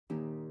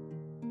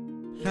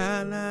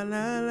La la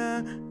la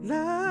la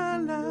la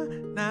la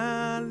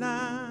la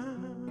la.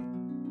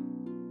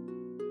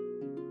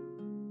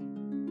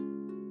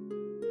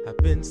 I've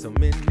been so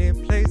many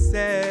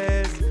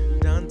places,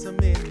 done so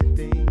many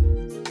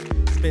things,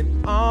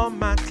 spent all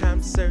my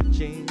time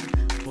searching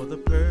for the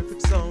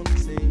perfect song to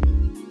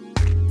sing.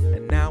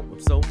 And now I'm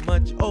so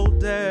much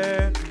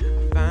older,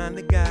 I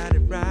finally got it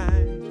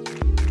right,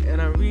 and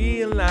I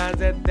realize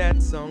that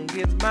that song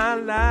is my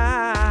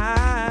life.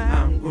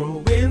 I'm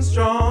growing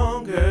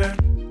stronger,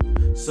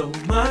 so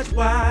much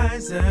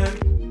wiser.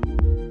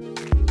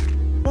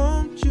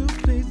 Won't you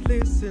please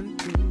listen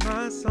to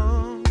my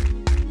song?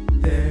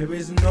 There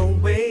is no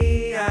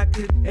way I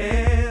could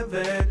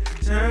ever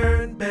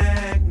turn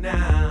back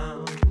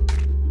now.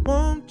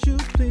 Won't you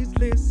please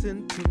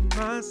listen to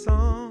my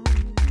song?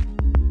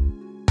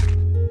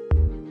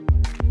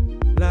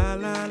 La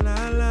la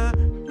la la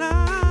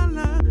la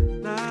la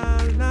la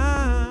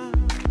la.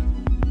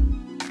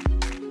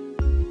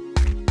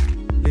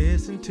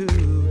 Listen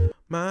to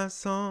my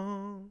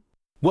song.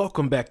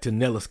 Welcome back to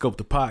Nellascope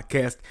the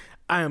podcast.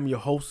 I am your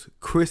host,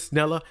 Chris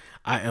Nella.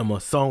 I am a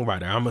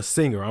songwriter, I'm a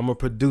singer, I'm a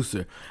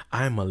producer,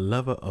 I am a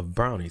lover of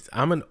brownies,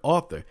 I'm an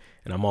author,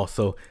 and I'm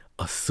also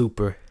a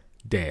super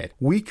dad.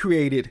 We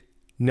created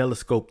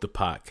Nellascope the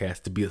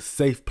podcast to be a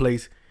safe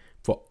place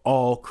for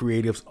all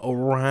creatives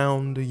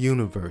around the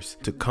universe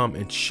to come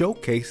and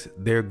showcase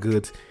their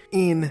goods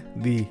in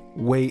the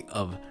way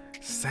of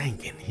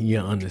singing. You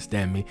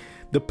understand me?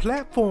 The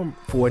platform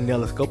for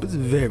Nellascope is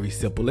very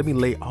simple. Let me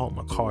lay all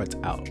my cards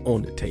out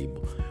on the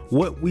table.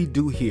 What we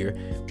do here,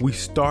 we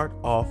start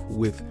off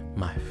with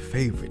my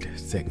favorite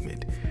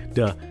segment,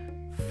 the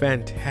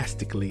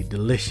fantastically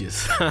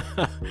delicious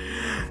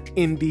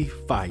Indie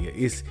Fire.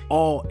 It's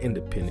all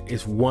independent.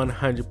 It's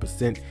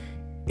 100%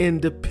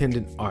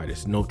 independent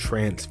artists. No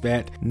trans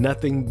fat,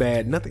 nothing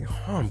bad, nothing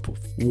harmful.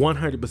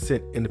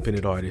 100%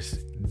 independent artists.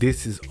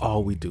 This is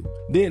all we do.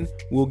 Then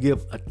we'll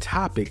give a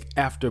topic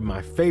after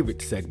my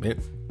favorite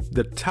segment.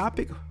 The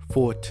topic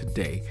for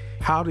today,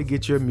 how to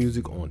get your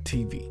music on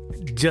TV.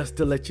 Just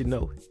to let you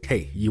know,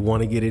 hey, you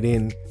want to get it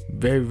in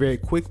very, very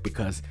quick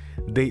because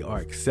they are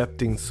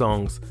accepting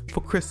songs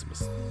for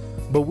Christmas.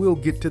 But we'll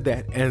get to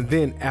that. And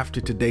then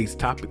after today's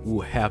topic,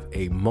 we'll have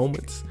a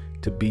moments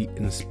to be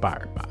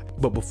inspired by.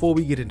 But before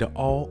we get into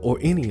all or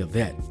any of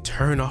that,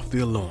 turn off the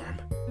alarm.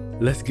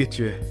 Let's get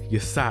your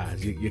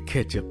sides, your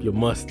ketchup, your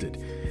mustard,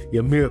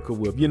 your Miracle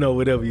Whip,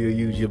 whatever you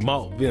use, your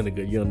malt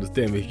vinegar, you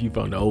understand me if you're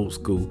from the old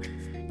school.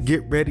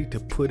 Get ready to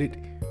put it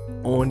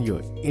on your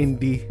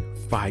Indie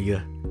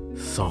Fire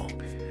song.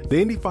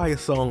 The Indie Fire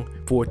song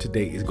for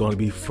today is going to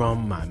be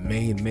from my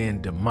main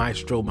man,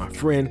 DeMaestro, my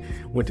friend,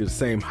 went to the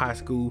same high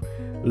school,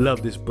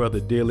 love this brother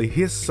dearly.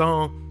 His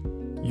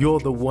song, You're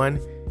the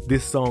One.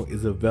 This song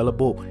is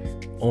available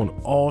on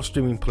all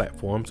streaming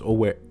platforms or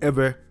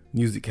wherever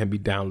music can be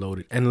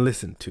downloaded and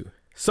listened to.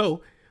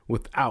 So,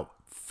 without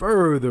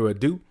further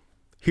ado,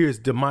 here's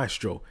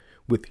DeMaestro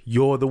with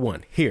You're the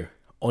One here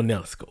on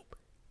Nellascope.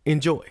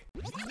 Enjoy.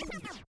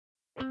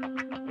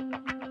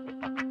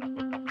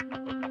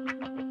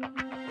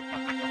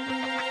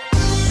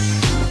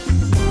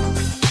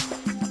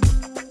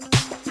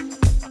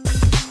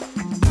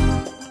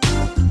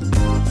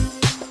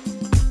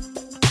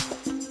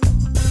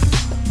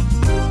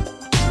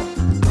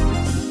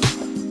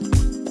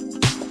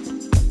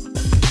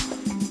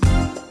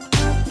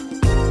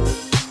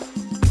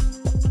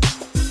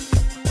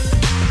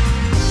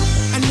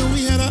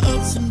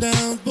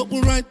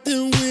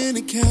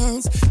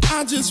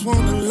 I just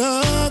wanna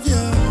love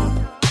you.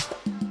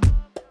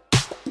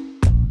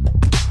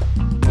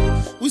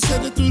 We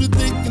said it through the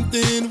thick and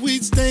thin.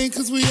 We'd stay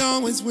cause we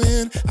always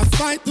win. I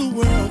fight the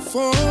world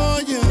for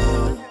you.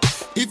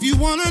 If you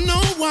wanna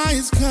know why,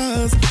 it's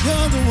cause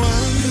you're the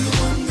one. You're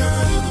the one,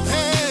 girl. You're the one.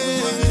 Hey.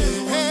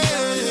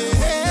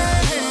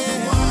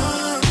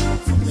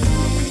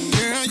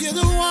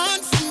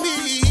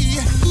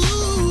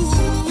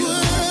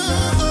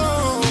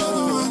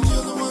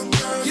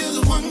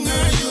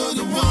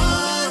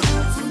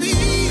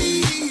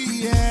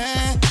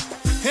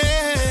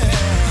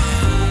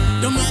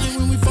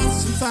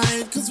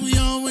 Cause we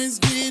always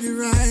get it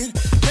right.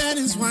 That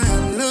is why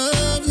I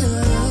love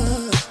you.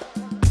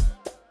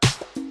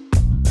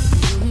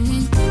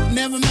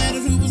 Never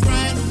mattered who was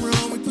right or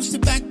wrong. We pushed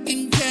it back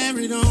and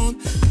carried on.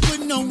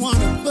 Put no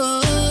one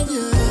above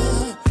you.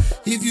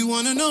 If you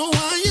wanna know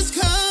why, it's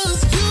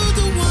cause you're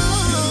the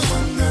one.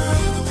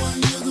 You're the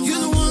one, girl. You're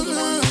the one,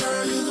 girl.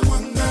 You're the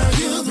one, girl.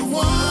 You're the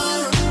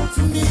one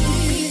for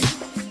me.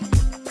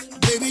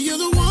 Baby, you're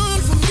the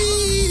one for me.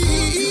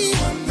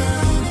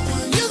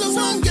 You're the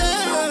one, girl.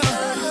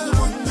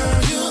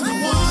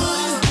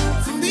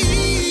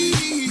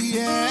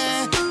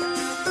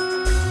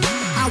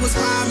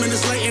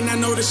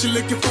 she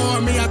looking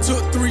for me. I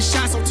took 3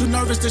 shots, I'm too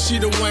nervous that she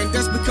the one.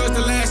 That's because the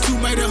last 2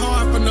 made it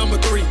hard for number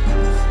 3.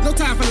 No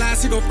time for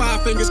lies, here go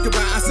 5 fingers goodbye.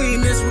 I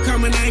seen this one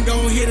coming, I ain't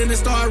gon' hit it and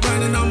start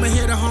running. I'ma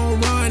hit a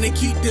home run and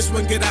keep this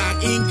one good eye.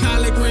 Eating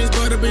collard greens,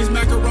 butter beans,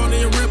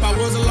 macaroni and rib. I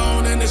was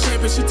alone in the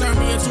shape and she turned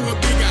me into a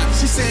big eye.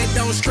 She said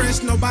don't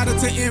stress, nobody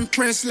to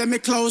impress. Let me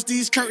close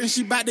these curtains,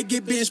 she bout to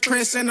get bench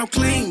pressed. And I'm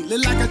clean,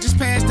 look like I just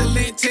passed the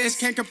lint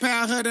test. Can't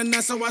compare her to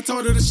none, so I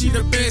told her that she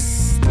the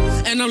best.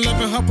 And I'm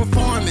loving her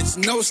performance,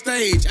 no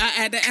stage. I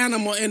add the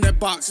animal in that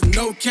box,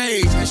 no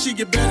cage. And she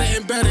get better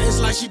and better, it's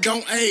like she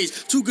don't age.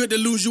 Too good to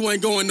lose, you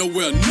ain't going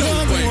nowhere, no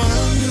way.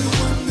 You're the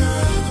one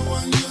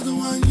girl, you're the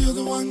one, you're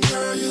the one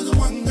girl, you're the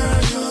one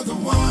girl, you're the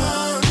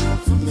one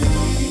for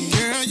me.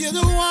 Girl, you're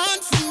the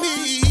one for me.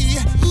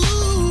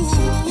 Ooh,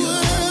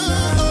 you're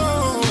the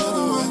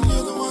one,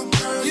 you're the one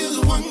girl, you're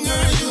the one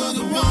girl, you're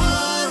the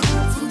one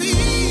for me.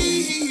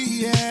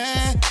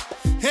 Yeah,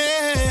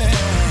 yeah.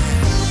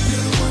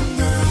 You're the one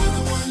girl,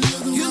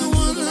 you're the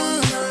one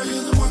girl,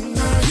 you're the one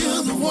girl,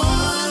 you're the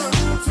one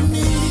for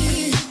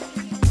me.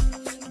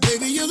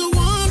 Baby, you're the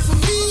one for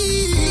me.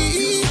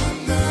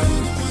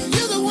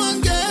 You're the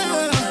one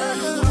girl,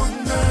 you're the one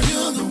girl,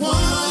 you're the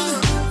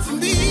one for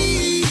me.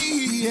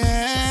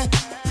 Yeah.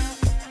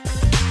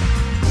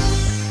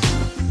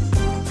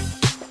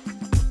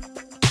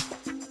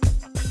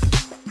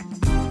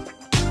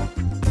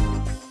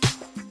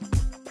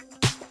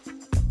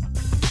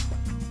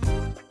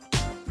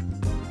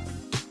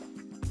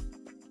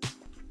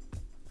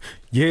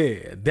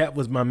 Yeah, that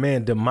was my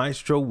man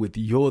DeMaestro with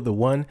You're the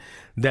One.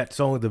 That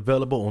song is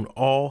available on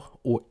all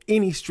or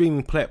any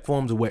streaming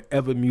platforms or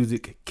wherever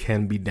music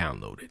can be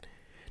downloaded.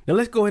 Now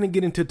let's go ahead and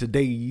get into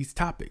today's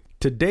topic.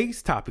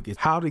 Today's topic is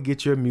how to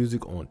get your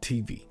music on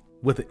TV,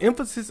 with an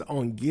emphasis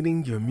on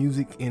getting your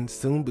music in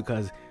soon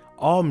because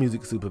all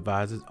music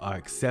supervisors are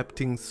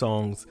accepting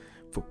songs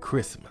for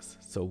Christmas.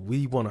 So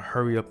we want to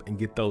hurry up and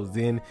get those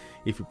in.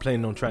 If you're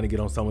planning on trying to get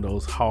on some of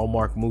those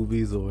Hallmark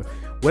movies or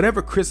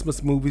whatever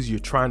Christmas movies you're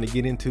trying to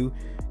get into,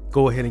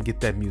 go ahead and get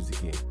that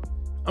music in.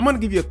 I'm going to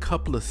give you a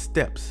couple of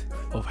steps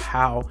of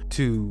how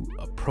to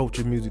approach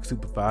a music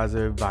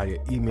supervisor via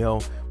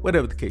email,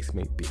 whatever the case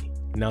may be.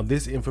 Now,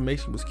 this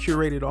information was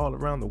curated all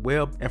around the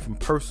web and from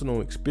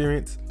personal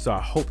experience, so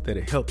I hope that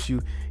it helps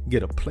you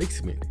get a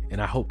placement,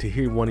 and I hope to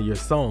hear one of your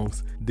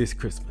songs this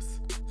Christmas.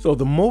 So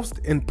the most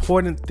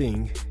important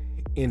thing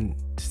in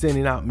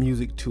sending out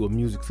music to a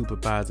music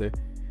supervisor,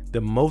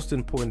 the most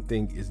important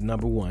thing is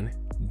number 1,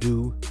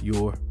 do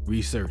your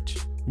research.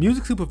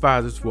 Music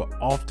supervisors will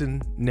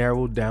often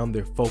narrow down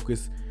their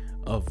focus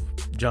of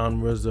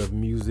genres of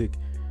music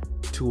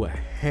to a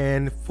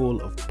handful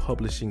of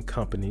publishing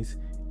companies,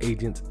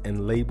 agents,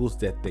 and labels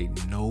that they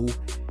know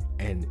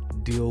and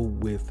deal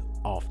with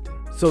often.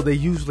 So they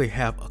usually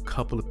have a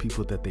couple of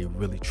people that they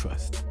really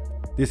trust.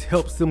 This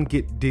helps them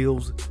get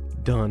deals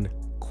done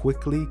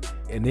quickly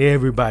and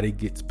everybody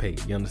gets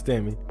paid. You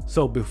understand me?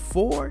 So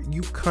before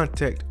you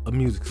contact a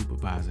music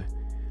supervisor,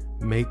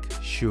 make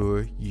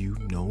sure you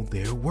know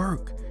their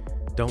work.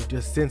 Don't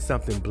just send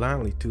something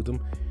blindly to them.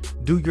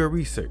 Do your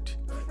research.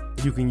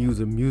 You can use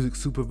a music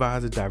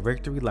supervisor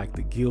directory like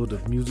the Guild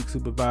of Music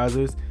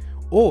Supervisors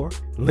or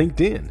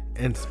LinkedIn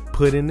and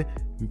put in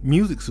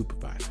music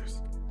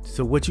supervisors.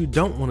 So what you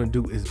don't want to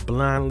do is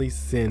blindly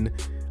send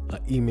an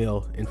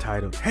email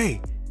entitled,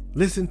 "Hey,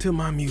 listen to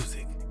my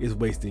music." It's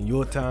wasting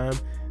your time,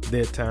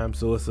 their time,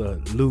 so it's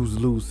a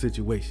lose-lose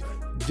situation.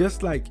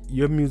 Just like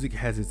your music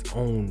has its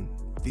own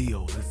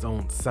feel, its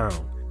own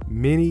sound,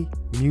 many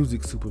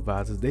music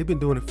supervisors, they've been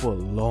doing it for a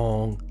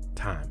long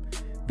time.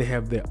 They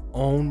have their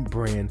own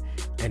brand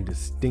and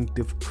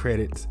distinctive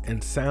credits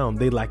and sound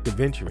they like to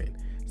venture in.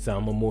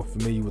 Some are more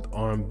familiar with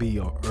R&B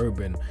or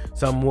urban.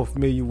 Some are more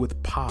familiar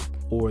with pop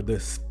or the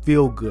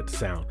feel-good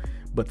sound.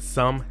 But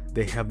some,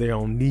 they have their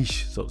own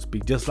niche, so to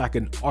speak. Just like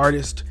an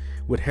artist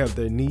would have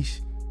their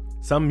niche,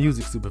 some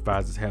music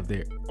supervisors have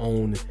their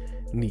own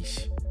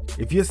niche.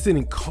 If you're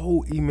sending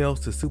cold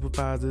emails to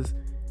supervisors,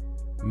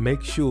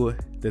 make sure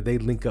that they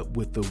link up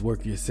with the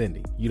work you're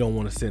sending. You don't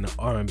want to send an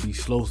R&B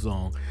slow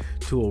song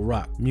to a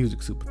rock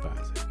music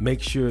supervisor.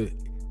 Make sure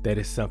that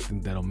it's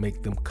something that'll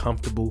make them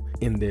comfortable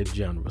in their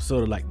genre,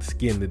 sort of like the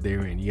skin that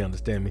they're in. You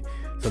understand me?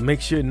 So make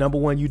sure, number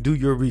 1, you do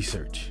your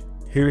research.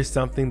 Here is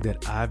something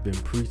that I've been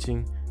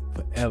preaching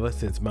forever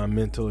since my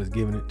mentor has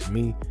given it to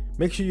me.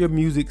 Make sure your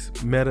music's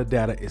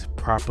metadata is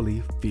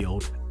properly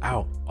filled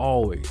out.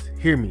 Always,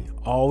 hear me,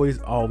 always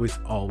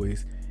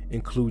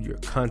include your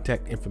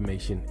contact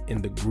information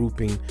in the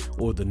grouping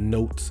or the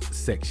notes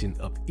section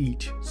of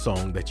each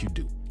song that you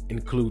do.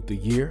 Include the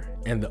year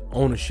and the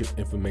ownership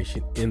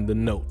information in the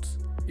notes.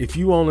 If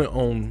you only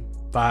own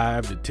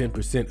 5 to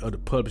 10% of the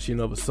publishing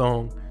of a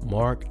song,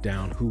 mark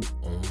down who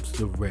owns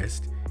the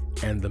rest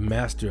and the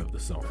master of the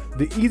song.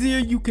 The easier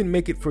you can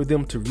make it for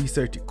them to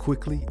research it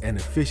quickly and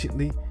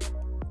efficiently,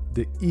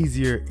 the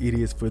easier it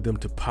is for them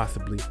to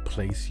possibly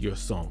place your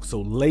song.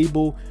 So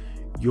label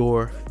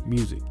your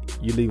music.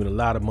 You're leaving a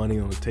lot of money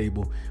on the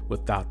table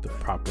without the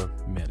proper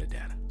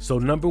metadata. So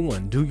number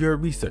 1, do your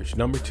research.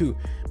 Number 2,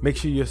 make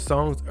sure your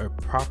songs are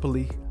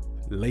properly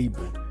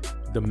labeled,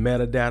 the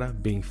metadata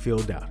being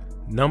filled out.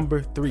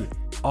 Number 3,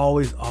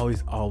 always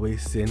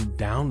send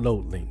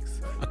download links.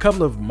 A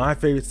couple of my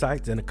favorite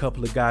sites and a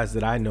couple of guys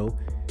that I know,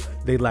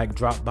 they like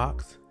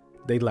Dropbox,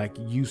 they like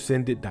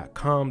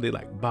usendit.com, they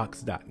like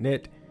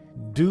box.net.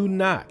 Do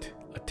not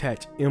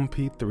attach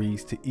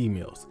MP3s to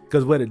emails,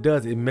 because what it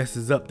does, it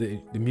messes up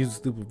the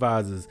music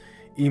supervisor's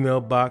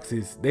email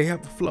boxes. They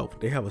have the flow,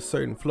 they have a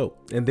certain flow,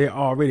 and they're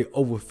already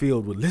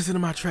overfilled with, listen to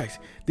my tracks,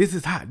 this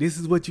is hot, this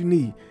is what you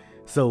need.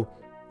 So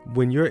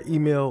when your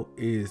email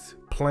is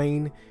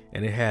plain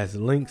and it has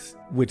links,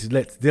 which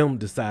lets them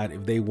decide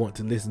if they want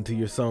to listen to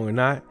your song or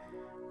not,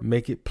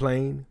 make it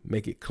plain,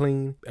 make it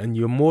clean, and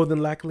you're more than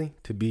likely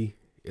to be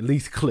at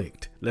least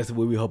clicked. That's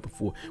what we're hoping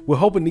for. We're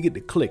hoping to get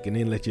the click and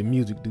then let your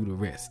music do the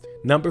rest.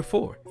 Number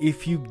 4,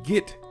 if you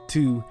get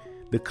to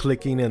the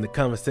clicking and the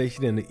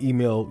conversation and the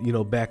email,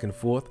 back and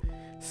forth,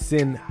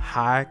 send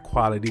high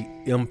quality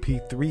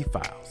MP3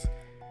 files.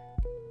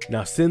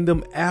 Now send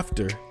them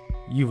after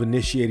you've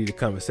initiated the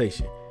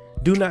conversation.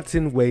 Do not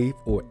send WAV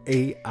or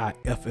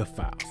AIFF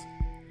files.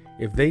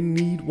 If they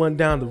need one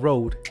down the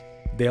road,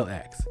 they'll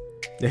ask.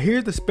 Now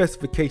here's the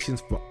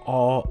specifications for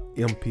all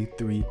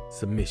MP3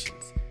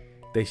 submissions.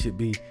 They should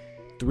be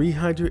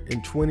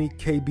 320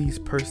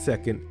 kbs per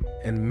second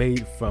and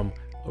made from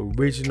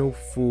original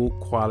full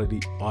quality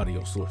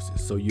audio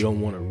sources. So you don't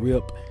want to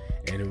rip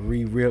and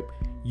re-rip.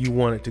 You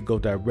want it to go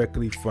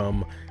directly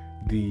from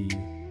the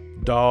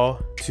DAW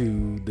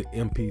to the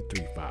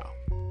MP3 file.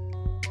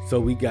 So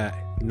we got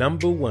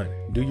number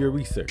 1, do your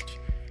research.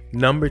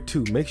 Number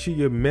 2, make sure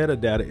your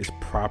metadata is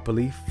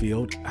properly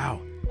filled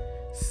out.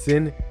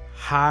 Send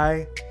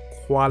high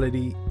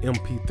quality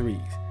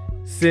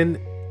MP3s. Send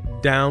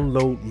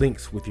download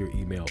links with your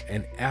email.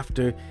 And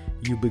after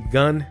you've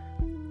begun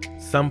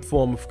some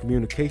form of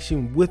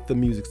communication with the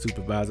music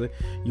supervisor,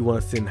 you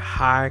want to send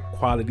high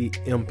quality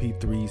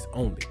MP3s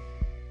only.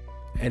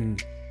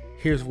 And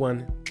here's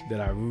one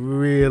that I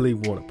really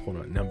want to point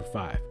out. Number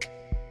 5,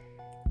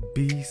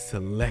 be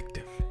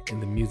selective in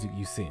the music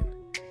you send.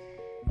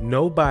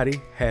 Nobody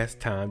has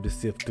time to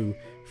sift through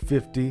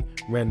 50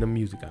 random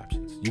music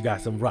options. You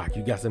got some rock,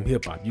 you got some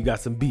hip hop, you got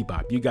some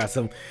bebop, you got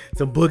some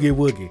boogie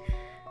woogie.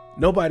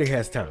 Nobody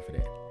has time for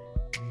that.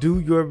 Do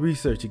your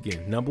research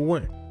again. Number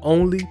 1,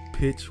 only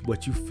pitch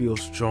what you feel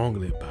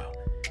strongly about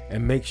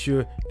and make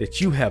sure that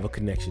you have a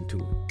connection to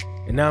it.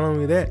 And not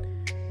only that,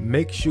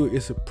 make sure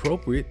it's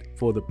appropriate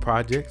for the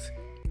projects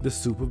the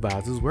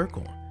supervisors work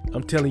on.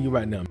 I'm telling you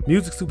right now,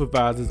 music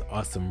supervisors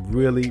are some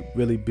really,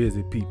 really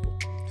busy people.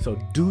 So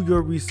do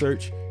your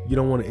research. You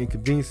don't want to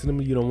inconvenience them.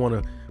 You don't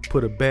want to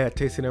put a bad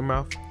taste in their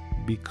mouth.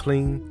 Be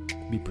clean,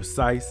 be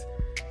precise,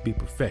 be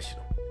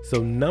professional.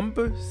 So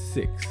number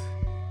 6,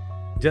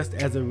 just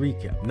as a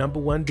recap, number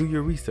 1, do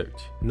your research.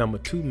 Number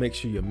 2, make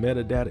sure your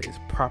metadata is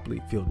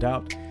properly filled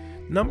out.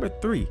 Number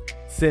 3,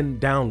 send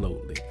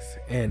download links.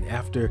 And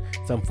after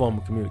some form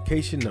of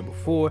communication, number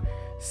 4,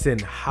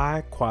 send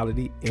high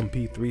quality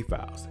MP3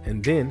 files.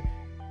 And then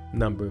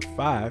number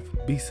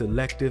 5, be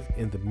selective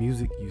in the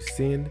music you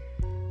send.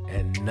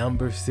 And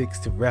number 6,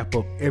 to wrap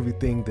up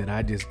everything that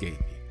I just gave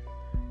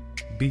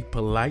you, be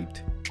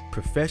polite,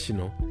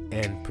 professional,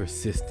 and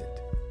persistent.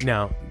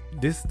 Now,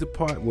 this is the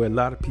part where a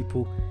lot of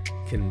people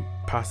can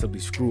possibly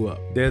screw up.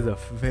 There's a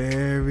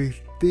very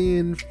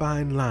thin,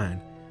 fine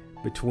line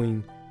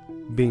between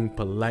being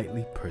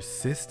politely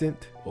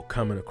persistent or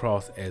coming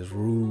across as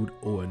rude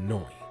or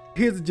annoying.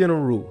 Here's the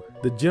general rule.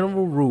 The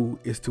general rule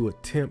is to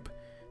attempt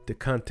to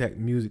contact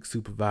music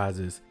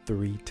supervisors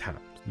 3 times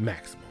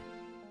maximum.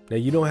 Now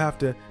you don't have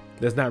to,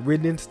 that's not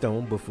written in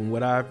stone, but from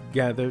what I've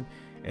gathered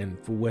and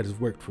for what has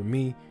worked for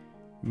me,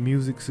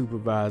 music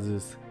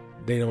supervisors,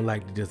 they don't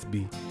like to just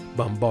be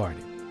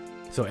bombarded.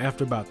 So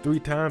after about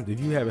 3 times, if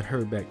you haven't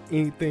heard back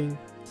anything,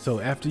 so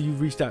after you've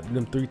reached out to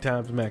them 3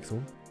 times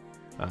maximum,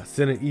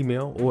 send an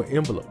email or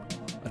envelope.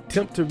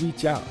 Attempt to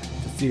reach out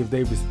to see if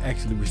they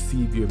actually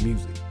receive your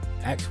music.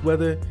 Ask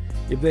whether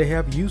if they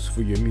have use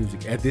for your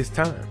music at this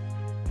time.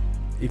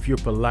 If you're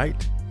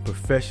polite,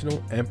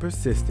 professional, and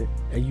persistent,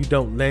 and you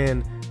don't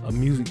land a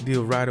music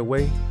deal right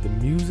away, the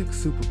music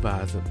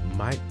supervisor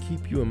might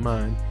keep you in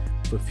mind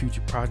for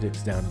future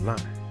projects down the line.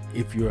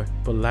 If you're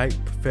polite,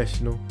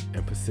 professional,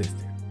 and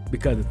persistent.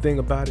 Because the thing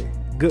about it,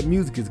 good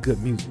music is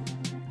good music.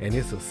 And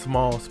it's a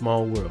small,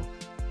 small world.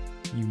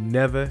 You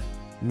never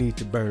need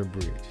to burn a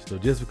bridge. So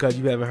just because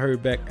you haven't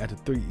heard back after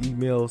 3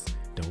 emails,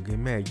 don't get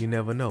mad. You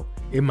never know.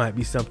 It might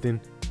be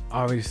something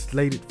already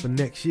slated for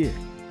next year.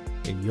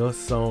 And your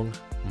song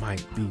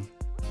might be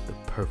the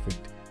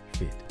perfect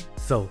fit.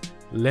 So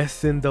let's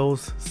send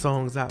those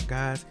songs out,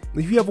 guys.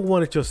 If you ever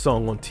wanted your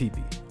song on TV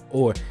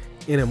or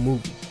in a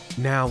movie,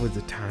 now is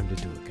the time to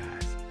do it,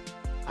 guys.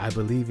 I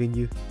believe in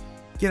you.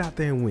 Get out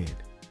there and win.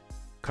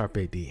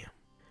 Carpe diem.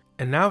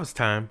 And now it's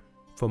time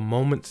for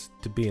Moments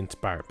to be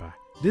Inspired By.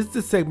 This is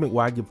the segment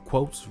where I give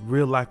quotes,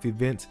 real life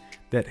events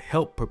that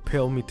help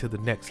propel me to the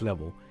next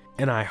level.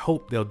 And I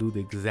hope they'll do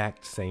the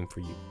exact same for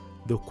you.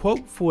 The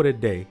quote for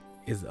today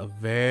is a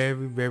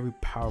very, very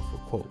powerful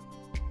quote,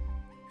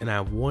 and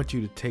I want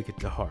you to take it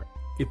to heart.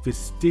 If it's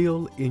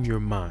still in your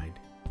mind,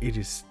 it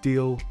is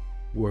still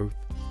worth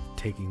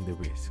taking the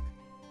risk.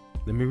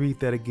 Let me read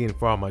that again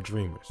for all my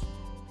dreamers.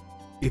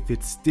 If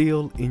it's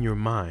still in your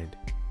mind,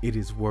 it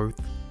is worth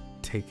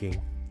taking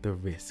the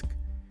risk.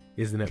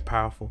 Isn't that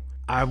powerful?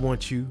 I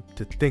want you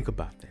to think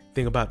about that.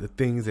 Think about the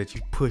things that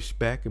you push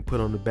back and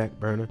put on the back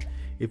burner.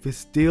 If it's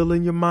still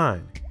in your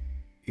mind,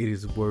 it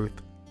is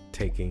worth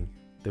taking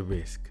the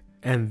risk.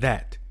 And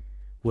that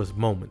was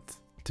Moments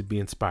to be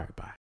Inspired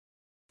by.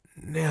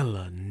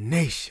 Nella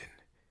Nation,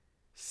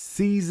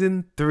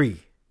 Season 3,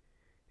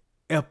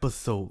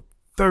 Episode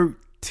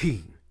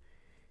 13.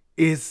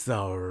 It's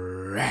a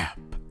wrap.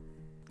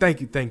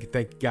 Thank you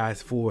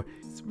guys for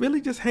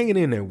really just hanging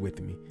in there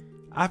with me.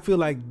 I feel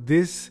like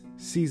this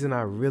season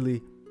I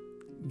really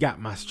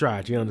got my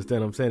stride. You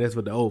understand what I'm saying? That's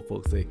what the old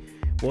folks say.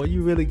 Boy,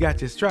 you really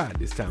got your stride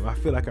this time. I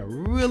feel like I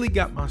really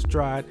got my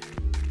stride,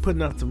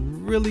 putting out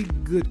some really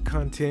good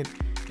content,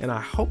 and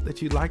I hope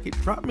that you like it.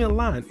 Drop me a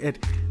line at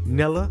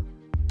Nella,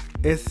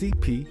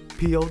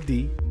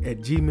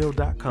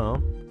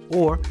 SCPPOD@gmail.com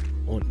or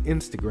on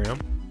Instagram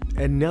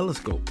at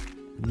Nellascope.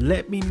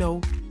 Let me know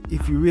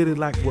if you really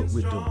like what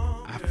we're doing.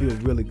 I feel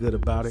really good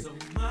about it.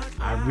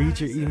 I read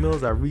your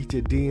emails, I read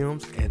your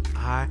DMs, and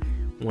I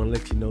want to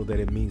let you know that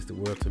it means the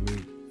world to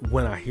me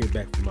when I hear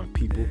back from my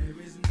people.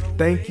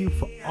 Thank you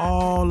for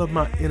all of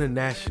my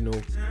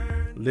international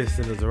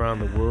listeners around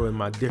the world in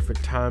my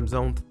different time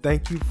zones.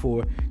 Thank you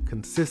for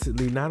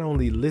consistently not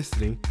only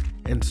listening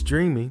and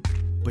streaming,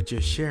 but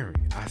you're sharing.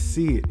 I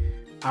see it.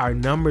 Our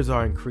numbers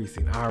are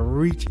increasing. Our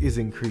reach is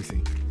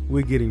increasing.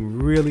 We're getting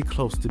really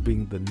close to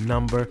being the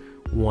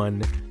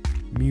 #1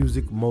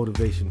 music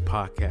motivation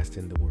podcast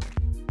in the world.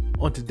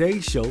 On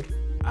today's show,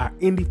 our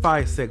Indie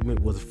Fire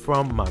segment was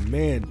from my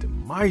man,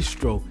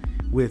 Maestro,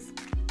 with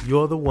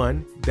You're the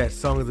One. That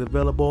song is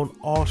available on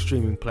all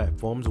streaming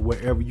platforms,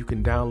 wherever you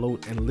can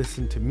download and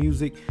listen to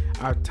music.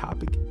 Our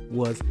topic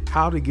was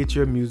how to get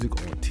your music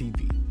on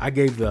TV. I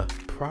gave the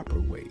proper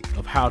way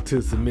of how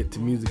to submit to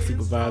music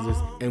supervisors,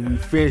 and we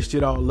finished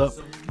it all up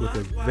with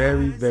a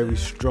very, very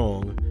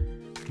strong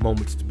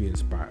Moments to be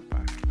Inspired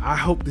by. I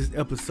hope this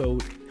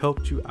episode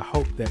helped you. I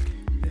hope that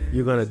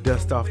you're going to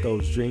dust off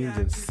those dreams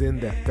and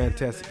send that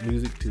fantastic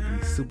music to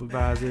these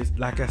supervisors.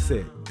 Like I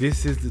said,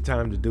 this is the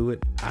time to do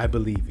it. I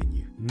believe in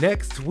you.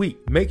 Next week,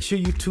 make sure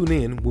you tune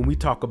in when we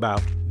talk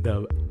about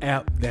the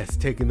app that's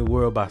taking the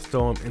world by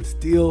storm and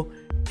still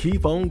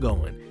keep on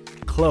going.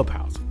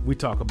 Clubhouse. We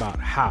talk about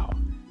how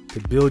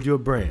to build your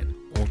brand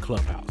on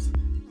Clubhouse.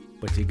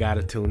 But you got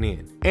to tune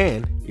in.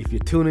 And if you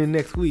tune in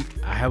next week,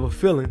 I have a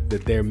feeling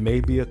that there may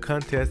be a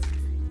contest.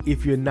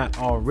 If you're not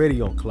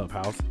already on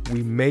Clubhouse,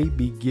 we may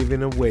be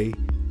giving away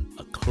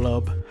a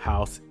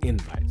Clubhouse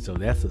invite. So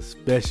that's a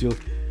special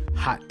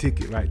hot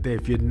ticket right there.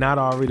 If you're not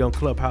already on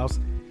Clubhouse,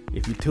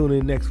 if you tune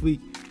in next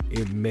week,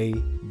 it may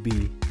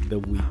be the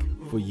week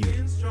for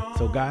you.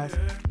 So guys,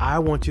 I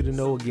want you to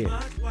know again,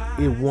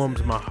 it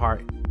warms my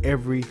heart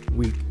every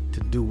week to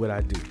do what I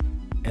do.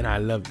 And I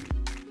love you.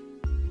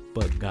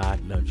 But God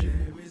loves you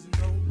more.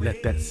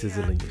 Let that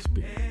sizzle in your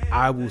spirit.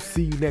 I will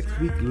see you next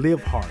week.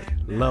 Live hard,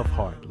 love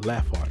hard,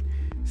 laugh hard.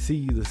 See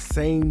you the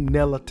same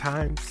Nella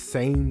time,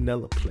 same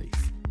Nella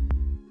place.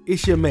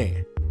 It's your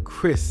man,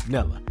 Chris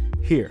Nella,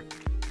 here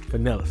for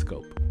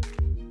Nellascope.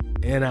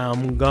 And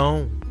I'm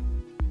gone.